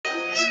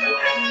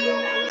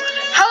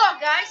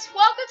guys,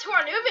 welcome to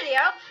our new video,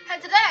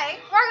 and today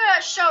we're going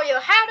to show you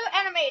how to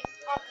animate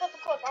on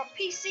Flipaclip on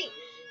PC.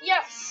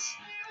 Yes,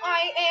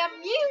 I am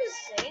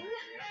using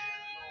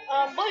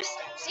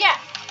BlueStacks. Yeah,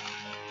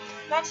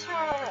 that's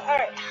how.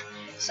 Alright,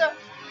 so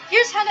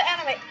here's how to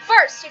animate.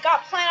 First, you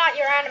got to plan out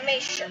your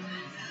animation.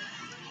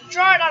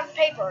 Draw it on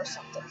paper or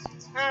something.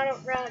 I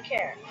don't really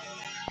care.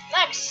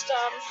 Next,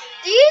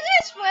 the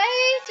easiest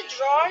way to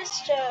draw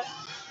is to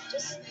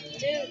just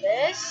do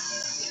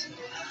this.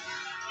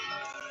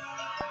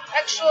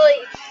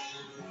 Actually,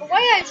 the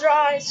way I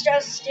draw is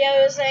just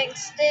using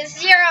the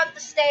zero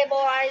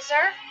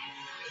stabilizer.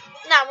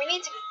 Now we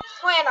need to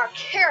plan our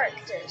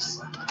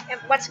characters and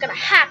what's gonna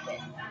happen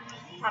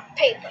on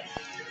paper.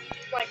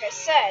 Like I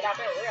said, I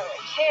don't really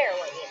care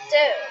what you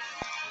do.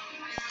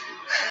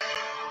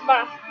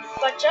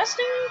 But just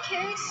in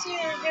case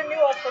you're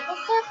new at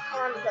Flipaclip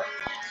on the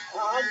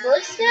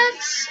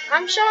BlueStacks,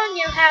 I'm showing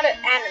you how to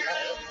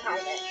animate on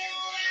it.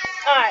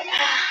 Alright.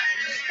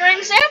 For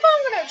example,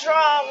 I'm gonna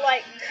draw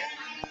like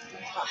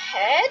a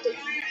head.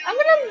 I'm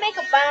gonna make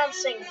a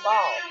bouncing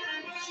ball.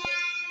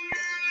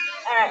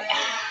 Alright.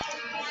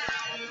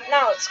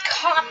 Now let's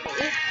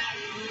copy.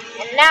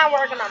 And now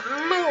we're gonna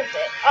move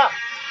it up.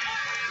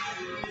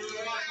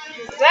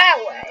 That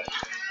way.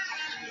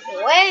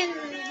 When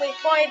we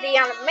play the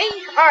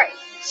animation. Alright,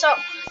 so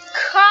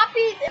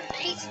copy and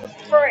paste the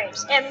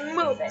frames and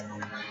move it.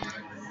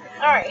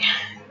 Alright.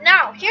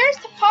 Now here's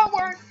the part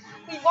where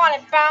we want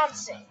it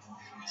bouncing.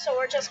 So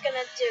we're just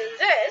gonna do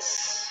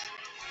this.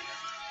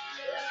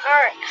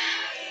 Alright.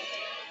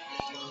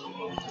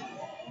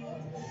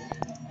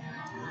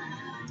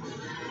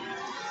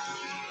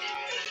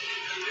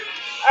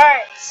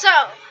 Alright, so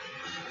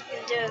you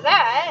do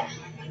that.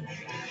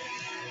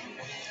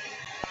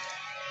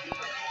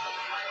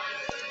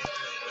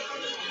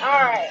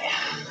 Alright.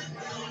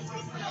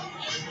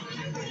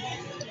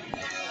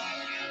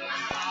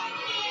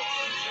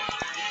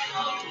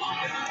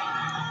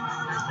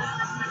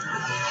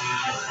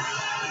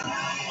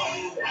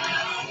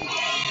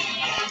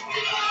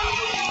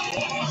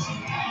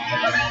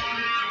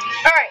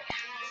 Alright.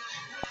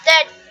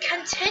 Then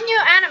continue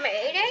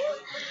animating.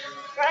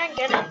 I'm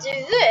gonna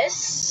do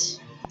this.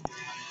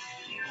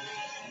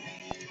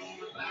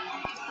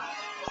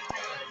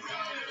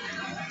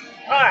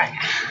 Alright.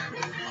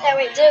 Then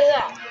we do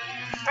that.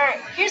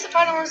 Alright, here's the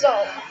final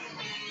result.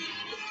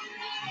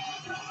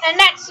 And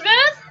that's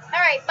smooth.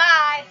 Alright,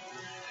 bye.